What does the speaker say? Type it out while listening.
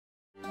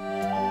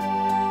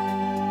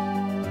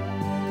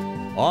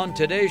On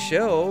today's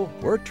show,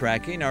 we're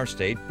tracking our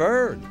state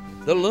bird,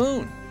 the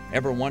loon.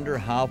 Ever wonder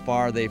how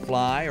far they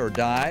fly or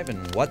dive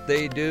and what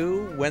they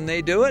do when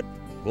they do it?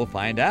 We'll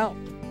find out.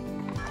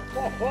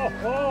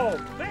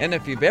 And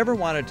if you've ever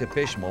wanted to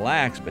fish Mille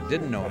Lacs but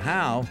didn't know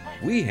how,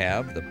 we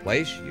have the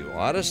place you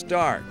ought to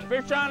start.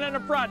 Fish on in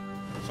the front.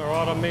 It's our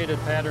automated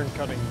pattern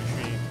cutting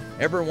machine.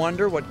 Ever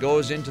wonder what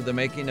goes into the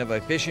making of a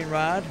fishing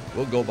rod?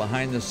 We'll go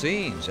behind the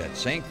scenes at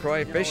St.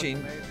 Croix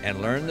Fishing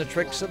and learn the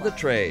tricks of the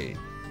trade.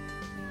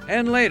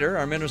 And later,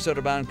 our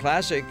Minnesota Bound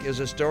Classic is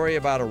a story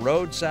about a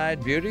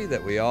roadside beauty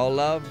that we all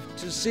love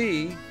to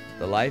see,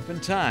 the life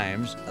and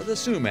times of the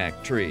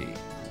Sumac tree.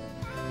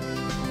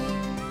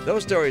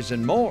 Those stories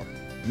and more,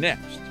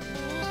 next.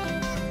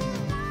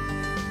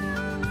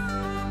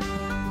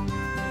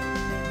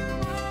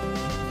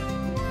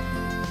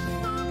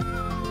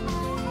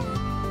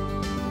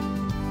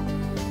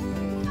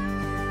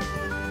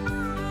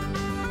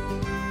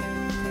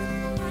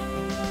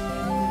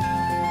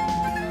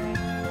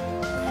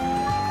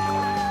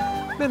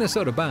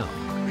 Minnesota Bound.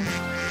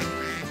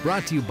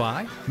 Brought to you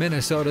by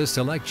Minnesota's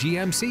select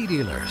GMC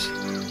dealers.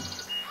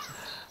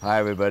 Hi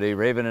everybody,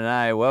 Raven and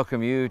I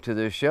welcome you to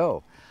this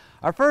show.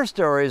 Our first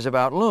story is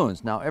about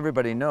loons. Now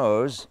everybody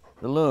knows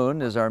the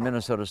loon is our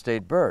Minnesota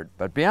state bird,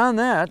 but beyond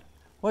that,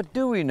 what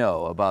do we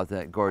know about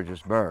that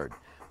gorgeous bird?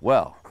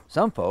 Well,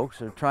 some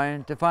folks are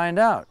trying to find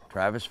out.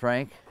 Travis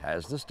Frank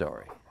has the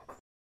story.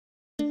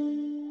 The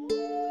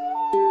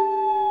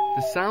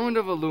sound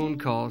of a loon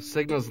call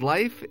signals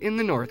life in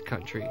the North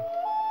Country.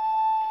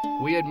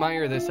 We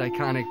admire this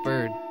iconic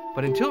bird,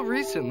 but until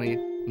recently,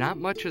 not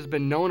much has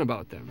been known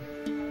about them.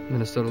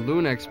 Minnesota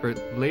loon expert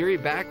Larry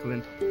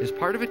Backlund is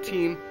part of a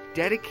team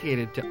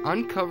dedicated to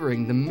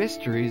uncovering the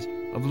mysteries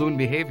of loon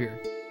behavior.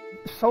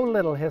 So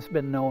little has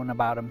been known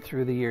about them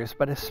through the years,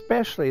 but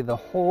especially the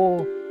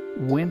whole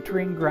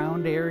wintering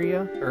ground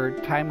area or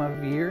time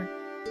of year,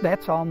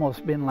 that's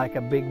almost been like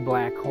a big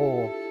black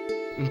hole.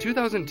 In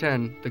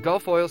 2010, the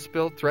Gulf oil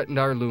spill threatened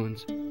our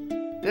loons.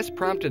 This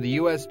prompted the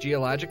U.S.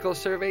 Geological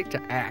Survey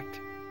to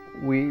act.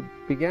 We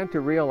began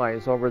to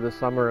realize over the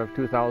summer of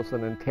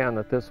 2010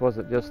 that this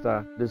wasn't just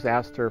a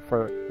disaster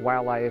for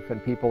wildlife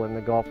and people in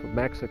the Gulf of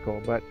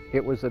Mexico, but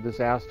it was a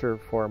disaster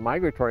for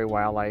migratory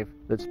wildlife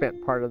that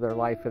spent part of their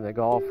life in the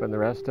Gulf and the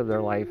rest of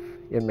their life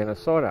in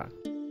Minnesota.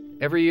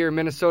 Every year,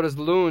 Minnesota's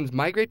loons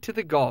migrate to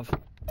the Gulf.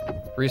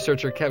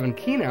 Researcher Kevin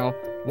Kenow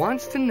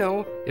wants to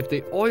know if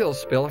the oil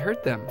spill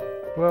hurt them.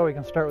 Well, we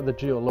can start with the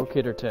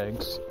geolocator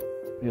tags.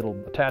 It'll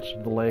attach to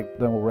the leg,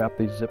 then we'll wrap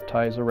these zip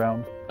ties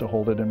around to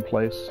hold it in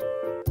place.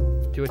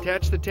 To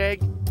attach the tag,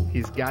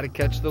 he's got to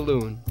catch the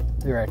loon.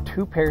 There are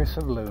two pairs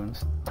of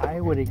loons. I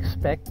would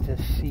expect to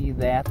see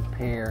that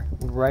pair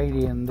right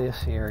in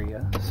this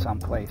area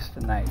someplace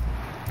tonight.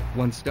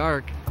 Once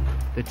dark,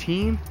 the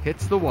team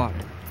hits the water.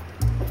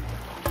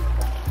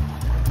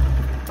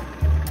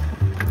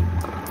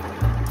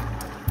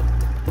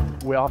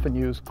 We often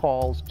use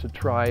calls to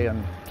try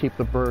and keep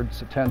the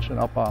bird's attention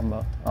up on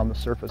the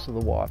surface of the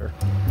water.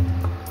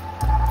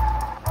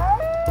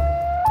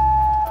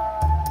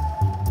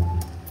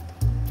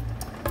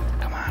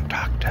 Come on,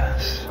 talk to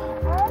us.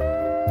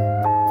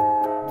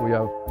 We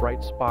have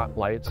bright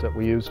spotlights that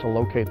we use to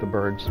locate the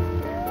birds.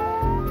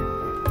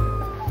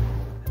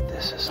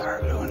 This is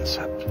our loons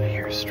up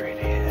here straight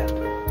ahead.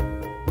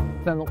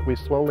 Then we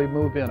slowly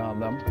move in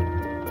on them.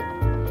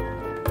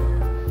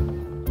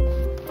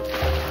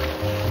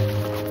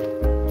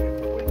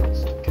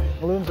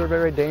 Loons are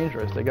very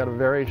dangerous. They got a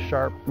very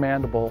sharp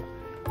mandible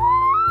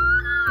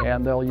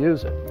and they'll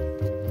use it.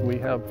 We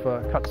have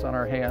cuts on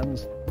our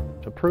hands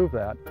to prove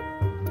that.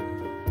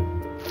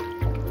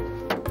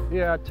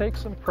 Yeah, it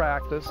takes some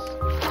practice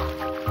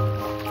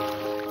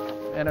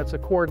and it's a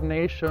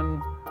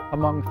coordination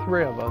among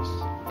three of us.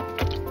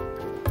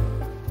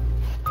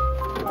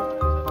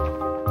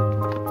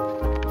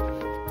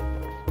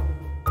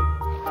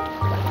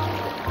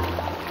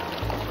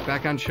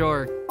 Back on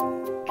shore,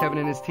 Kevin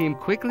and his team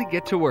quickly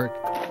get to work,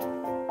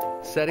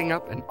 setting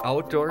up an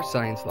outdoor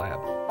science lab.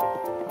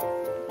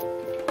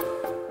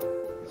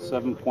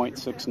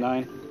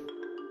 7.69.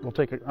 We'll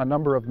take a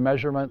number of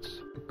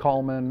measurements: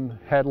 culmen,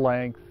 head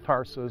length,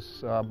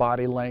 tarsus,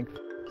 body length.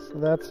 So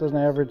that's an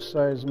average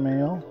size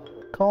male.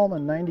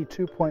 Culmen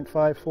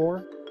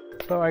 92.54.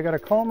 So I got a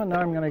culmen,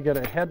 now I'm going to get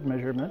a head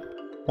measurement.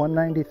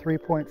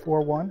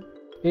 193.41,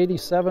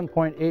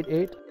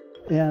 87.88,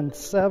 and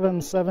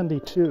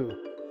 772.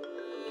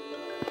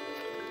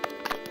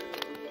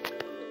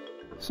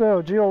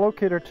 So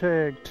geolocator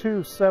tag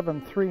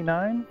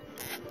 2739.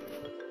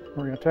 We're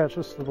going to attach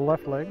this to the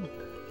left leg.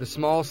 The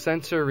small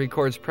sensor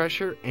records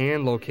pressure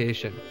and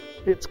location.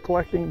 It's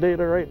collecting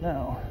data right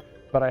now.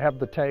 But I have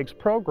the tags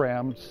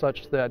programmed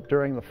such that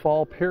during the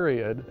fall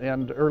period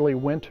and early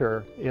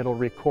winter, it'll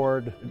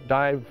record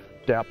dive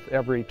depth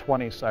every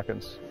 20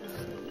 seconds.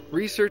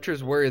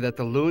 Researchers worry that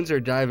the loons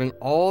are diving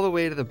all the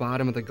way to the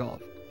bottom of the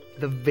Gulf,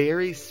 the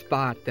very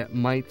spot that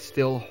might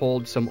still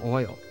hold some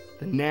oil,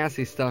 the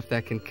nasty stuff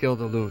that can kill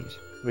the loons.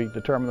 We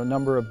determine the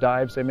number of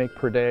dives they make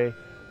per day,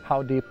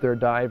 how deep they're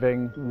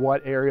diving,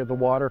 what area of the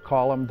water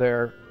column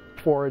they're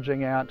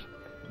foraging at,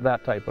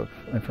 that type of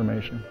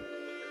information.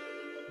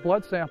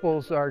 Blood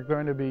samples are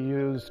going to be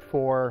used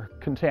for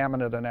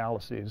contaminant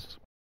analyses.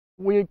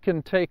 We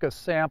can take a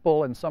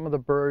sample, and some of the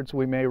birds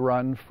we may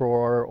run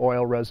for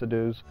oil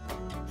residues.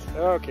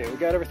 Okay, we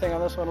got everything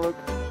on this one, Luke?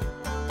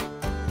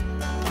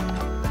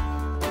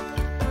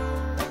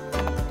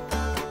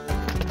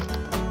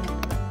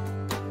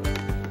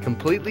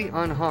 Completely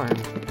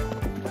unharmed,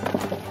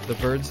 the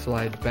birds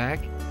slide back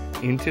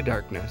into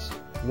darkness.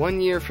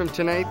 1 year from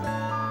tonight,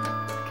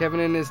 Kevin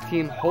and his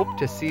team hope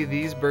to see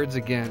these birds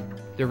again.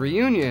 The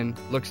reunion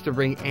looks to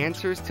bring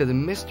answers to the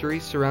mystery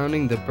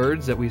surrounding the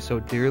birds that we so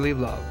dearly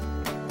love.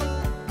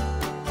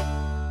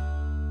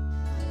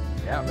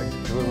 Yeah, we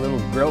can do a little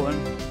grilling.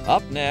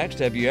 Up next,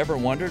 have you ever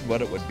wondered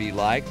what it would be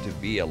like to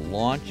be a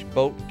launch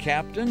boat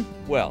captain?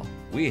 Well,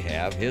 we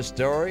have his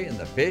story and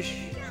the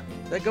fish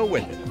that go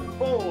with it.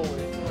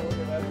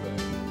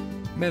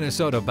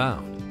 Minnesota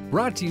Bound,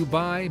 brought to you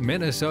by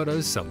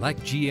Minnesota's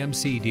select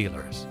GMC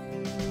dealers.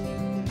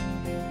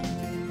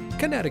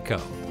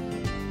 Connecticut.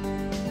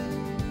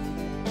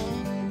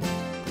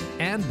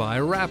 And by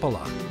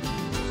Rapala.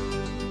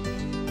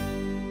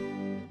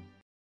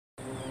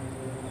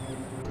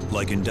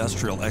 Like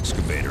industrial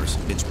excavators,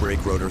 its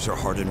brake rotors are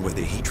hardened with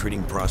a heat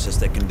treating process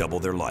that can double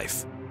their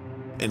life.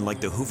 And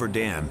like the Hoover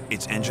Dam,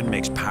 its engine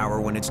makes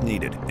power when it's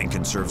needed and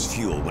conserves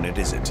fuel when it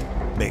isn't,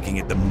 making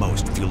it the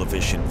most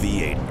fuel-efficient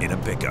V8 in a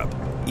pickup,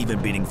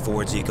 even beating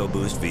Ford's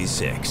EcoBoost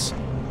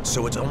V6.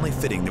 So it's only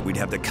fitting that we'd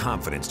have the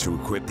confidence to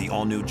equip the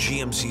all-new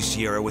GMC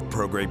Sierra with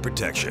pro-grade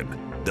protection,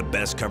 the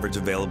best coverage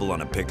available on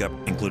a pickup,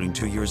 including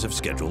 2 years of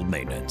scheduled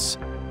maintenance.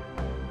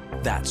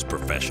 That's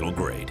professional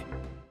grade.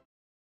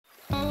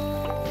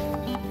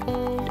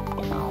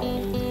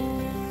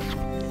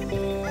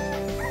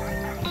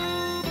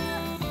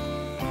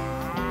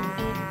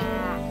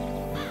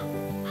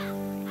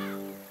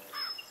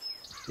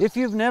 If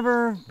you've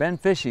never been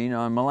fishing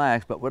on Mille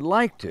Lacs but would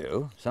like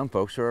to, some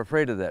folks are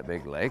afraid of that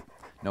big lake.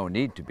 No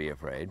need to be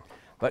afraid.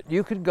 But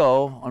you could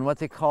go on what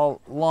they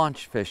call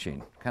launch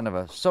fishing, kind of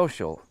a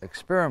social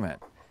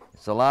experiment.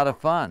 It's a lot of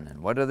fun.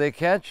 And what do they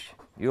catch?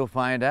 You'll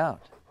find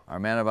out. Our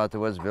man about the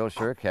woods, Bill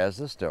Shirk, has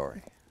the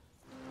story.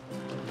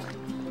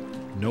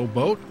 No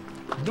boat?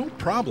 No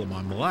problem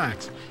on Mille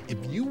Lacs. If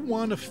you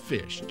want to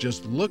fish,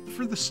 just look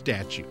for the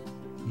statue.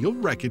 You'll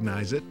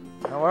recognize it.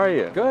 How are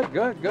you? Good,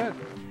 good, good.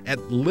 At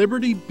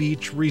Liberty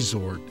Beach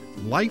Resort,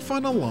 life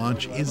on a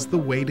launch is the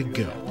way to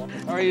go.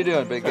 How are you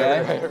doing, big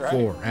guy?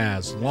 For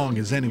as long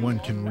as anyone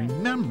can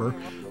remember,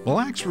 Mille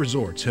Lacs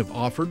resorts have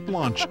offered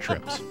launch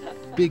trips.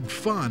 Big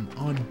fun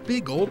on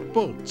big old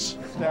boats.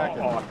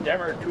 Oh,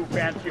 them are too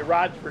fancy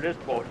rods for this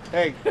boat.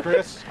 Hey,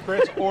 Chris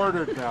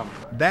ordered them.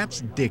 That's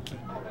Dickie.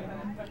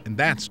 And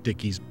that's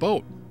Dickie's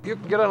boat. You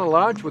can get on a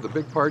launch with a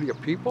big party of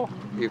people.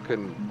 You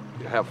can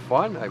have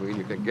fun. I mean,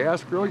 you can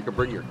gas grill, you can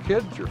bring your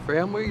kids, your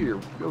family,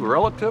 your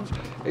relatives,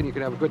 and you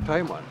can have a good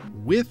time on it.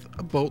 With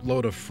a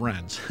boatload of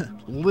friends,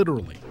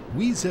 literally,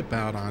 we zip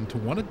out onto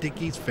one of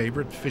Dickie's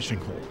favorite fishing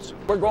holes.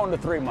 We're going to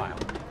 3 Mile.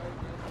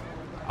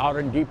 Out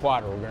in deep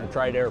water, we're going to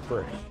try there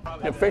first.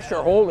 The fish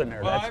are holding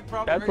there.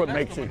 That's what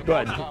makes it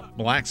good.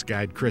 Mille Lacs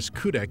guide Chris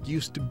Kudek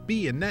used to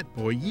be a net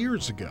boy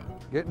years ago.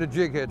 Getting the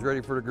jig heads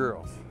ready for the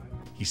girls.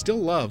 He still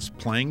loves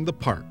playing the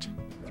part.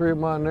 3 of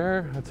them on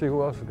there. Let's see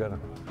who else is got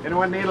them.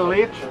 Anyone need a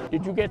leech?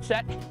 Did you get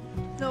set?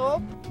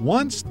 No.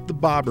 Once the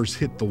bobbers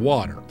hit the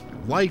water,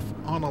 life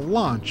on a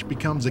launch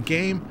becomes a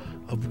game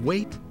of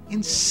wait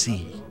and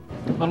see.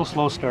 A little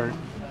slow start.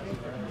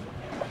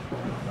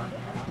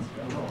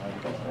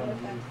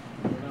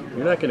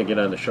 You're not going to get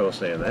on the show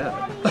saying that.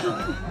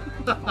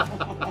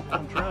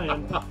 I'm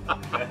trying.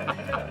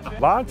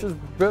 Launch has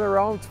been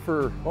around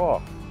for,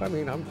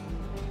 I'm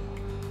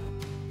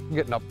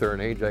getting up there in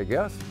age, I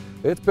guess.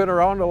 It's been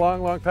around a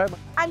long, long time.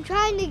 I'm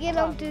trying to get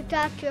him to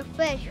touch a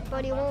fish,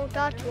 but he won't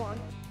touch one.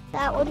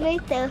 That one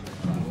right there.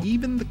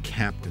 Even the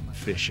captain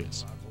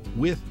fishes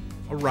with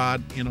a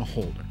rod in a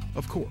holder,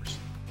 of course.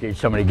 In case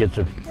somebody gets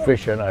a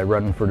fish and I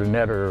run for the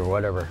net or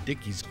whatever.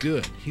 Dickie's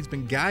good. He's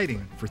been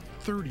guiding for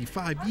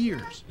 35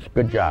 years. It's a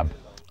good job.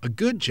 A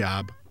good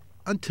job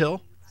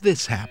until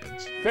this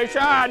happens. Fish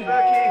on!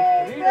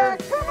 Yeah,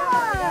 come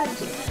on!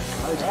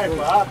 Nice, right,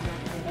 Bob.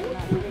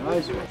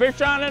 Nice.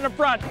 Fish on in the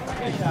front.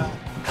 Fish on.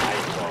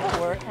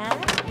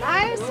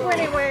 Nice,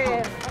 Winnie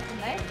Wave.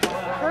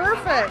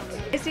 Perfect.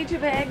 Is he too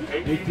big?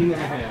 18 and a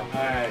half.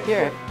 Right.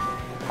 Here.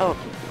 Oh.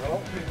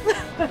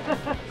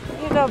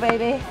 You go,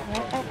 baby.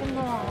 Right back in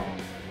the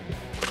line.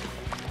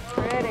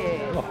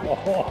 Pretty.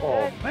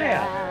 Oh, good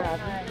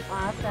man. Job.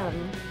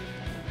 Awesome.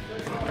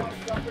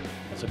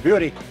 It's a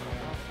beauty.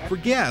 For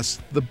guests,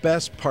 the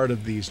best part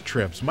of these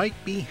trips might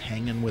be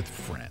hanging with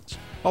friends,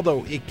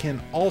 although it can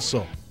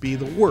also be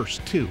the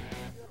worst too.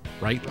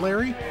 Right,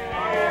 Larry?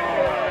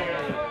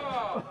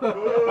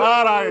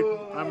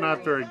 I'm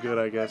not very good,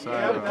 I guess.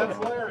 That's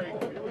Larry.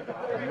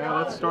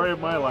 Yeah, that's the story of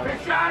my life.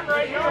 Fish on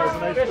right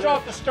here. Fish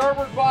off the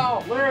starboard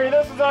bow. Larry,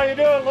 this is how you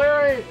do it,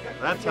 Larry.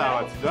 That's how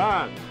it's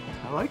done.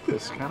 I like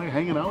this, kind of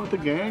hanging out with the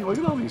gang. Look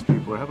at all these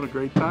people, we're having a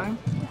great time.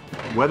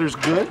 Weather's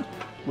good,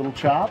 little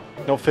chop.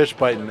 No fish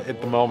biting at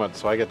the moment,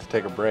 so I get to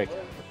take a break.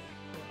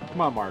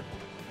 Come on, Mark.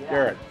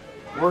 Garrett.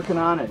 Working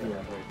on it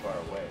here.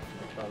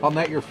 I'll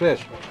net your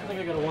fish. I think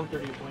I got a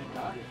 130 point.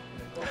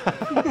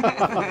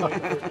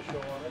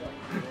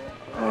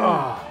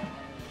 Oh.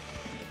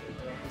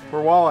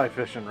 We're walleye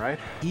fishing, right?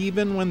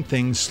 Even when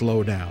things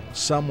slow down,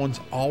 someone's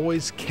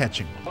always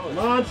catching them.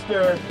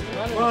 Monster!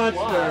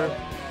 Monster!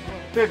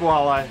 Big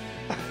walleye.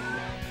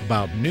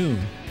 About noon,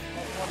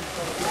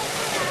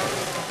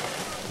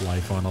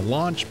 life on a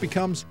launch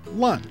becomes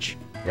lunch.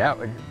 Yeah,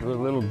 we do a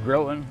little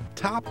grilling.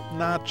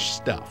 Top-notch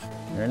stuff.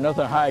 There's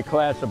nothing high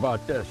class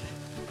about this,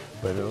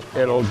 but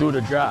it'll do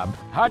the job.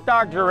 Hot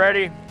dogs are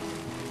ready.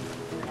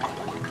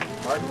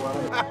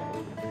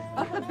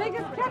 That's the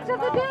biggest catch of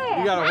the day.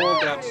 You gotta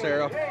hold that,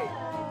 Sarah.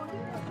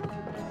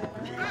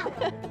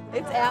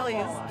 It's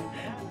Allie's.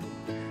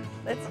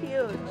 That's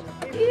huge.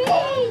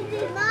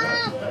 Easy,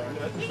 Mom!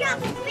 You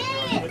got fish!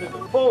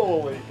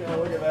 Holy cow,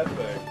 look at that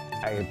thing.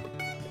 I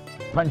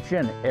punch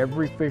in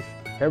every fish,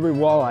 every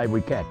walleye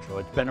we catch, so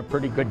it's been a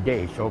pretty good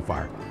day so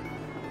far.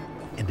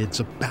 And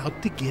it's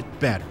about to get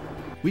better.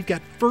 We've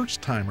got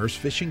first-timers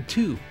fishing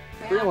too.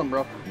 Reel him,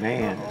 bro.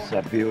 Man, it's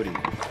a beauty.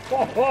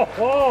 Ho, ho,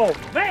 ho,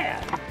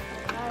 man!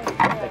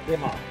 That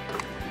came off.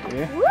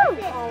 Yeah. Woo!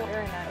 Oh,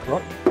 very nice.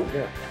 Look,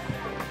 here.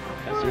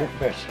 That's your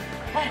fish.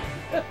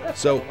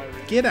 So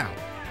get out,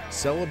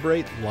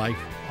 celebrate life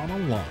on a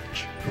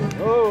launch.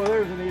 Oh,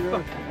 there's an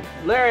eater.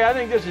 Larry, I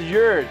think this is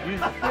yours.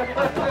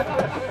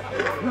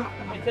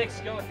 It takes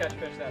skill to catch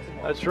fish that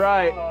small. That's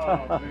right.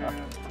 Oh,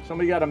 man.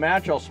 Somebody got a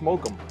match, I'll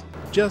smoke them.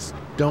 Just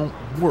don't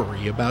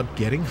worry about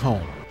getting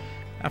home.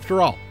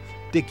 After all,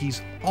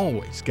 Dickie's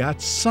always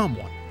got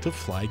someone to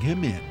flag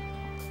him in.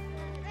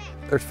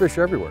 There's fish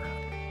everywhere,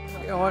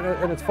 you know,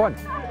 and it's fun.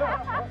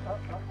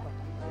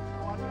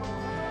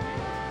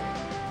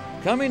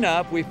 Coming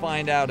up, we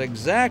find out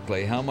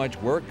exactly how much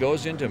work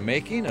goes into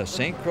making a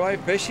St. Croix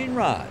fishing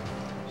rod.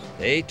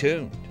 Stay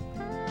tuned.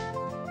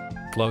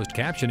 Closed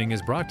captioning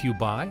is brought to you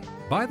by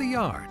The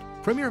Yard,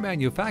 premier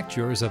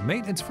manufacturers of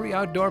maintenance-free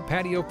outdoor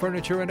patio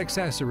furniture and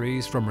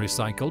accessories from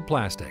recycled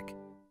plastic.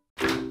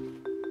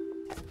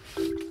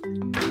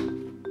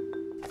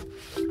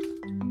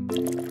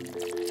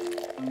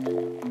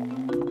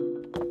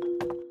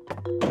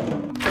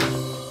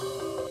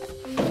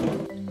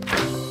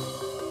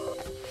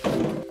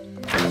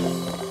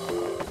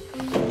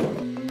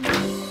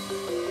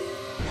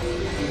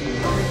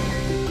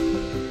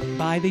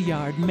 By the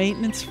Yard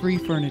maintenance-free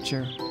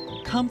furniture.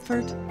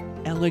 Comfort,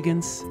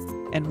 elegance,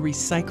 and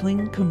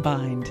recycling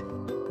combined.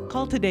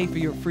 Call today for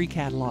your free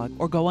catalog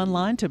or go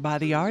online to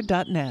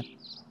bytheyard.net.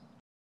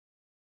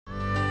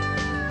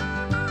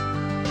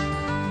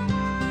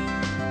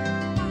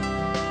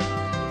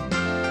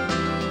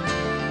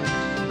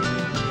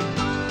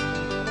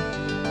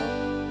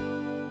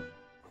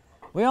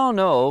 We all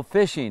know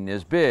fishing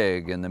is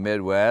big in the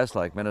Midwest,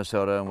 like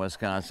Minnesota and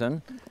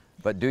Wisconsin.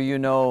 But do you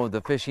know the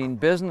fishing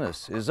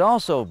business is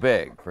also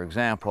big? For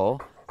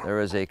example, there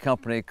is a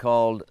company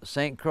called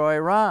St. Croix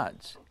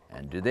Rods.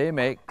 And do they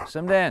make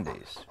some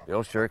dandies?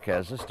 Bill Shirk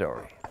has the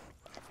story.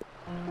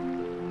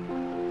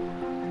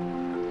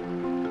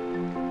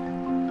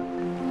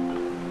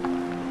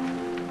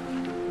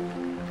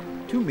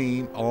 To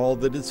me, all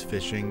that is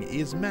fishing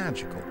is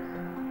magical.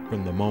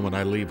 From the moment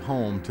I leave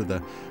home to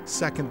the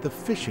second the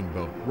fishing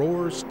boat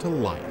roars to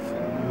life.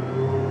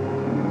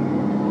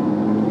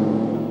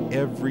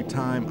 Every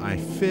time I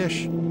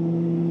fish,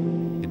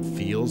 it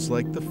feels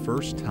like the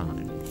first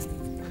time.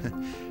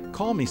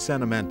 Call me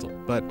sentimental,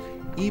 but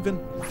even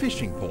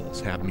fishing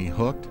poles have me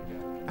hooked.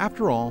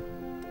 After all,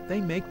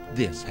 they make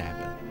this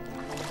happen.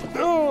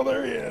 Oh,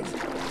 there he is.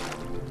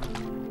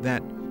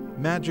 That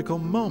magical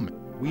moment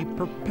we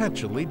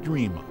perpetually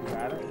dream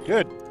of.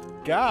 Good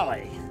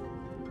golly.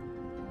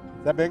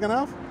 Is that big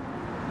enough?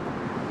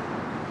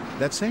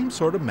 That same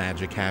sort of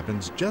magic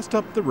happens just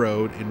up the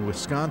road in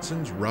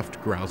Wisconsin's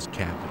ruffed grouse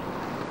capital,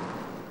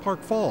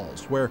 Park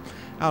Falls, where,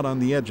 out on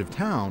the edge of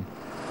town,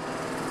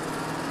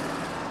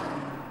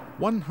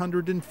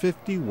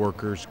 150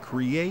 workers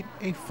create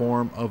a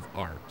form of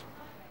art,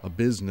 a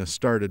business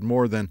started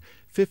more than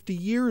 50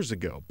 years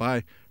ago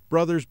by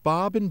brothers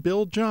Bob and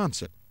Bill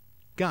Johnson,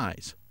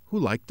 guys who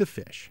like to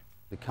fish.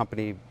 The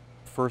company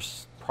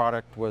first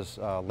product was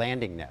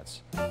landing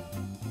nets.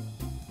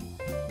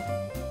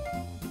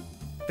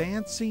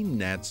 Fancy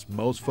nets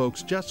most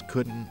folks just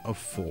couldn't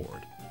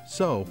afford.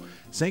 So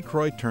St.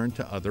 Croix turned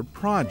to other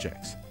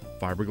projects,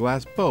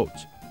 fiberglass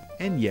boats,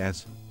 and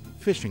yes,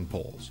 fishing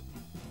poles.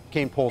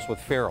 Cane poles with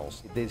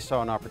ferrules. They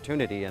saw an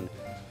opportunity, and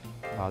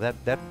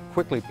that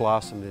quickly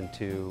blossomed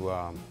into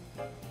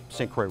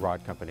St. Croix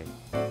Rod Company.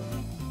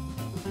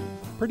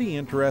 Pretty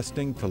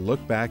interesting to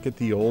look back at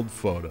the old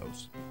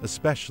photos,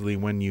 especially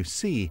when you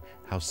see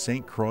how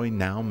St. Croix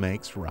now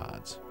makes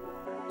rods.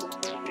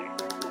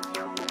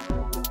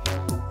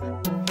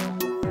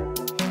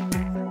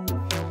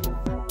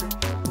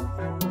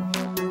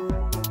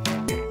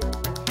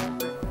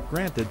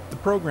 Granted, the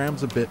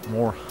program's a bit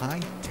more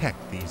high-tech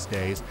these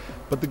days,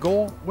 but the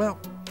goal, well,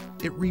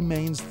 it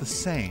remains the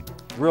same.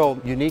 Real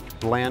unique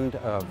blend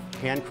of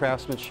hand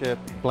craftsmanship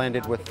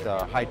blended with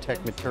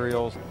high-tech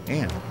materials.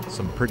 And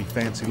some pretty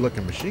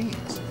fancy-looking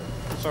machines.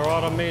 It's our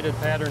automated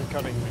pattern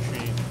cutting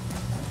machine.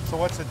 So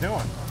what's it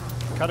doing?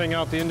 Cutting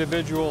out the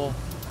individual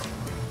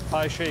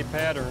pie-shaped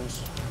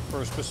patterns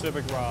for a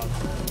specific rod.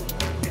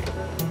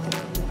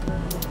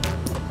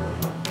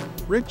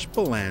 Rich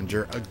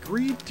Belanger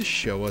agreed to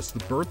show us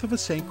the birth of a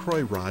St.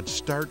 Croix rod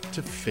start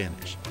to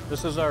finish.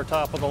 This is our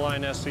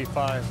top-of-the-line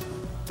SC5.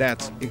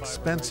 That's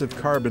expensive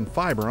carbon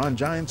fiber on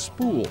giant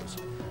spools.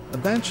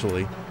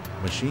 Eventually,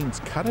 machines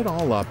cut it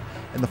all up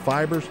and the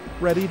fiber's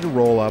ready to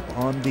roll up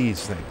on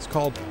these things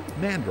called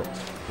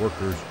mandrels.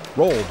 Workers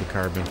roll the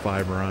carbon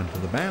fiber onto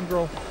the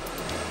mandrel,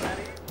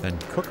 then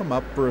cook them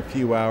up for a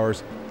few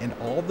hours, and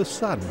all of a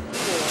sudden,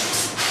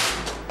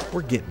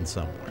 we're getting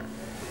somewhere.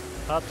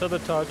 Hot to the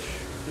touch.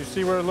 You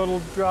see where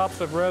little drops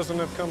of resin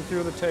have come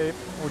through the tape,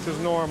 which is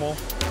normal.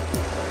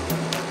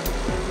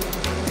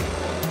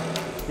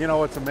 You know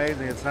what's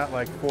amazing? It's not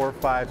like 4,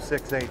 5,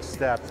 6, 8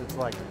 steps. It's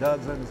like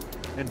dozens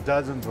and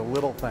dozens of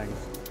little things.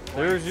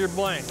 There's your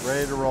blank.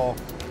 Ready to roll.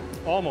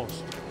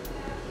 Almost.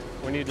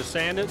 We need to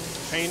sand it,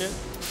 paint it,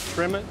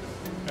 trim it,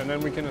 and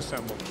then we can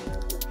assemble.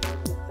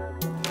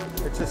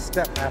 It's just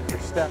step after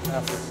step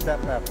after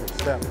step after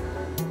step.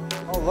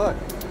 Oh, look.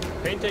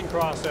 Painting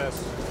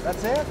process.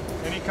 That's it?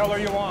 Any color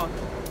you want.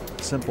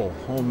 Simple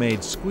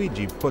homemade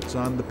squeegee puts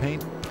on the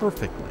paint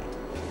perfectly.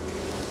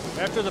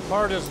 After the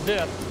part is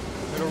dipped,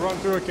 it'll run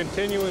through a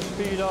continuous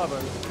feed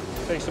oven.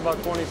 It takes about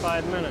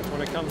 25 minutes.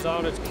 When it comes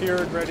out, it's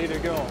cured, ready to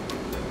go.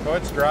 So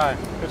it's dry.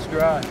 It's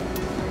dry.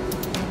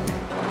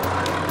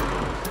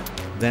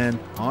 Then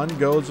on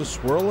goes a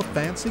swirl of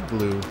fancy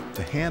glue,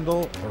 the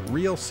handle, a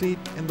reel seat,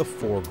 and the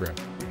foregrip.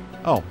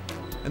 Oh,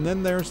 and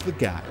then there's the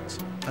guides,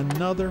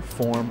 another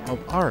form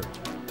of art.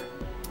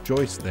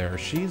 Joyce there,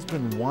 she's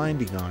been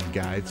winding on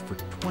guides for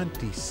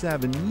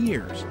 27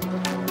 years.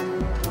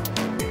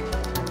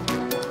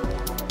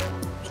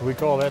 So we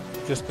call that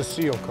just the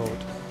seal coat.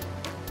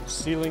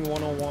 Sealing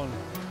 101.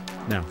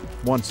 Now,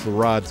 once the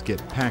rods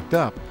get packed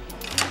up,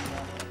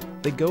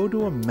 they go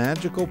to a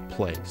magical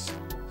place,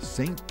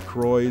 St.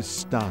 Croix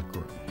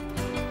stockroom.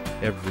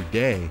 Every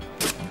day,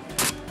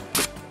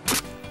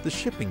 the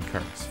shipping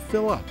carts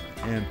fill up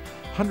and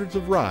hundreds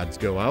of rods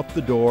go out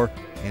the door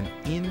and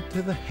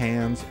into the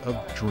hands of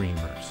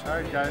dreamers. All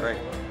right, guys. Great.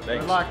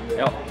 Thanks. Good luck.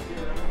 Yep.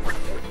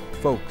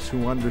 Folks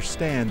who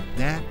understand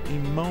that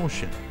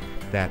emotion,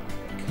 that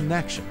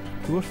connection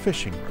to a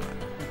fishing rod,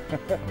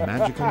 a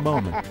magical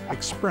moment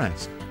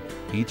expressed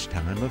each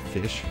time a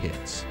fish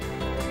hits.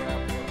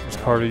 It's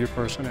part of your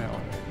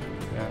personality.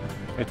 Yeah.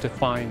 It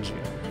defines you.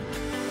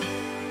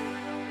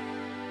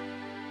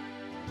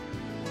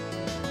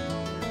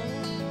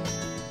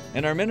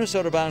 And our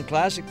Minnesota Bound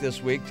Classic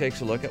this week takes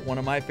a look at one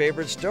of my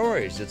favorite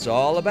stories. It's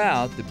all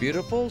about the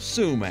beautiful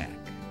Sumac.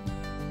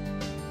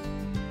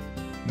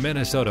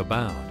 Minnesota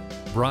Bound,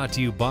 brought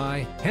to you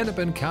by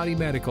Hennepin County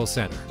Medical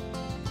Center,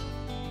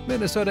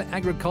 Minnesota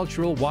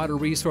Agricultural Water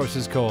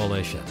Resources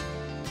Coalition,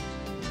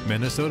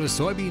 Minnesota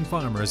soybean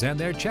farmers and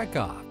their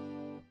checkoff.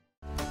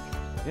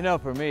 You know,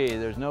 for me,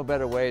 there's no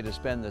better way to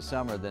spend the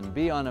summer than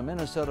be on a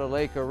Minnesota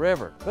lake or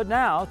river. But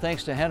now,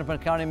 thanks to Hennepin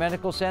County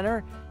Medical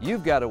Center,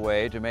 you've got a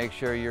way to make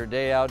sure your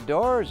day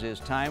outdoors is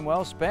time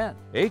well spent.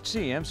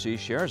 HCMC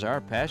shares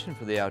our passion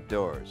for the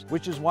outdoors,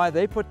 which is why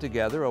they put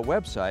together a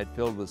website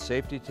filled with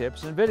safety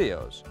tips and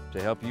videos to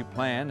help you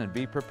plan and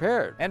be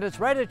prepared. And it's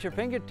right at your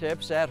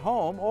fingertips at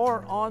home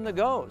or on the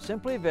go.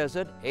 Simply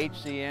visit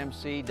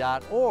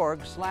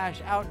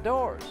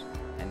hcmc.org/outdoors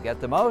and get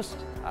the most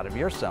out of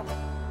your summer.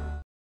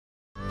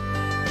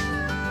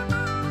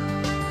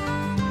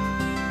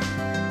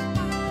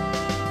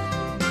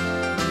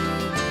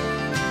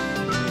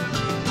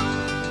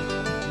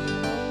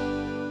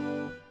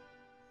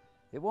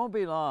 It won't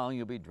be long,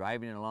 you'll be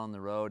driving along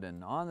the road,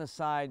 and on the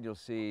side you'll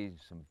see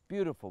some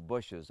beautiful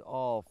bushes,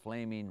 all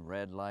flaming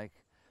red like.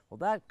 Well,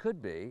 that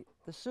could be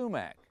the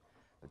sumac.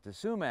 But the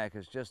sumac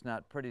is just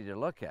not pretty to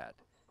look at.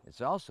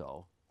 It's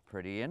also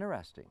pretty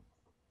interesting.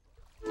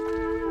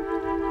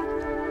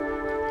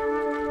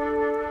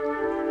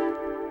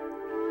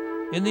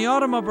 In the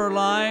autumn of our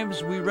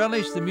lives, we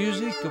relish the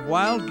music of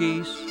wild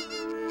geese.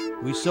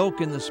 We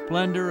soak in the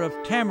splendor of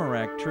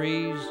tamarack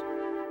trees.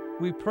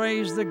 We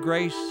praise the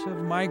grace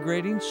of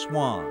migrating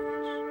swans.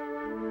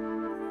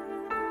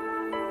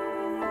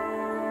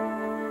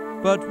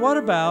 But what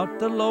about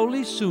the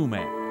lowly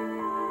sumac?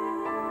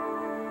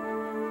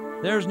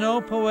 There's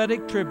no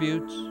poetic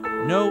tributes,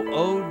 no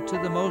ode to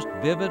the most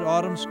vivid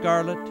autumn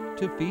scarlet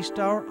to feast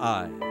our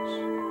eyes.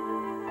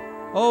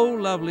 Oh,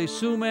 lovely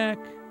sumac,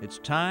 it's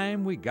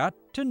time we got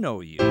to know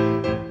you.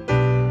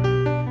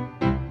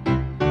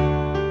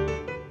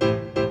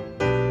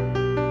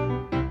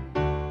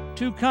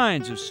 Two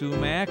kinds of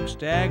sumac,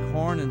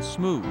 staghorn and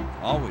smooth,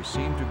 always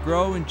seem to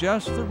grow in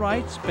just the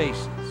right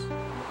spaces,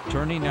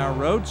 turning our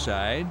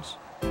roadsides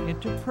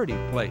into pretty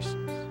places.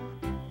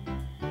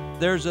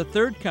 there's a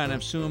third kind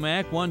of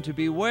sumac, one to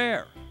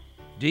beware.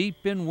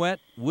 Deep in wet,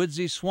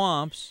 woodsy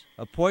swamps,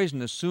 a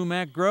poisonous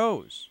sumac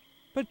grows.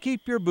 But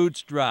keep your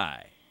boots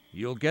dry,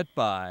 you'll get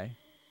by.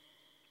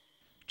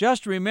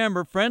 Just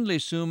remember, friendly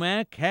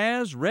sumac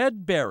has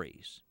red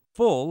berries,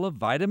 full of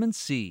vitamin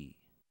C.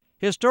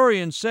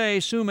 Historians say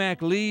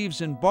sumac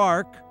leaves and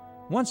bark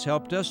once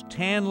helped us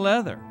tan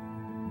leather,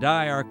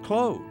 dye our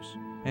clothes,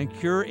 and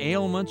cure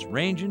ailments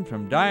ranging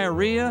from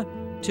diarrhea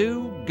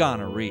to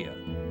gonorrhea.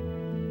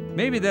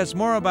 Maybe that's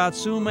more about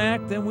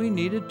sumac than we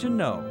needed to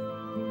know.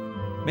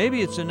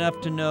 Maybe it's enough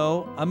to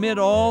know, amid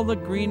all the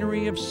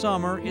greenery of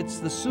summer, it's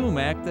the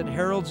sumac that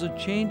heralds a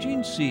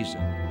changing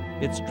season.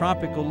 Its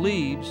tropical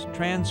leaves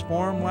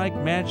transform like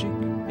magic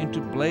into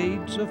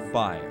blades of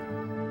fire.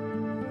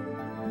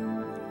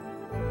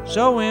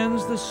 So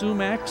ends the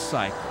sumac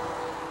cycle.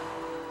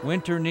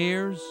 Winter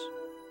nears,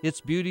 its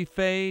beauty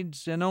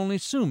fades, and only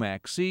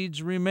sumac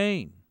seeds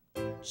remain.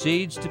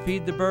 Seeds to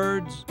feed the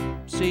birds,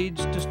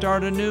 seeds to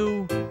start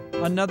anew,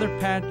 another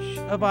patch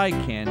of eye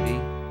candy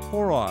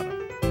for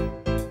autumn.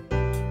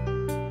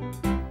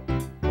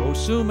 Oh,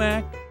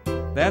 sumac,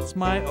 that's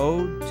my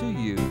ode to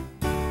you.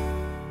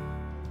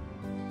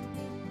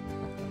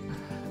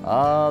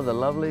 Ah, the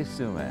lovely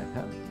sumac,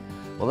 huh?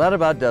 Well, that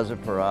about does it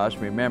for us.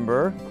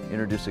 Remember,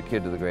 introduce a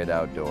kid to the great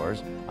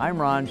outdoors. I'm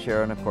Ron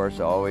Sharon, of course,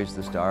 always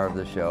the star of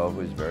the show,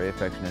 who's very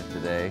affectionate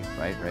today.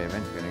 Right,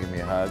 Raven? You're going to give me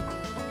a hug?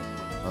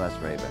 Well,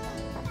 that's Raven.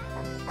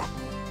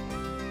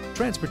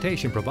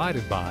 Transportation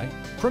provided by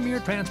Premier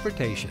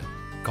Transportation.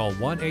 Call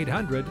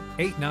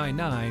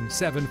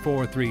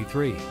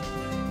 1-800-899-7433.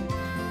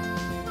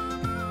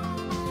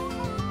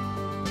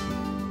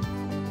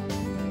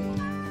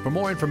 For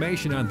more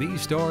information on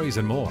these stories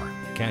and more,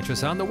 catch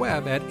us on the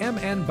web at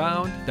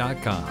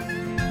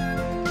mnbound.com.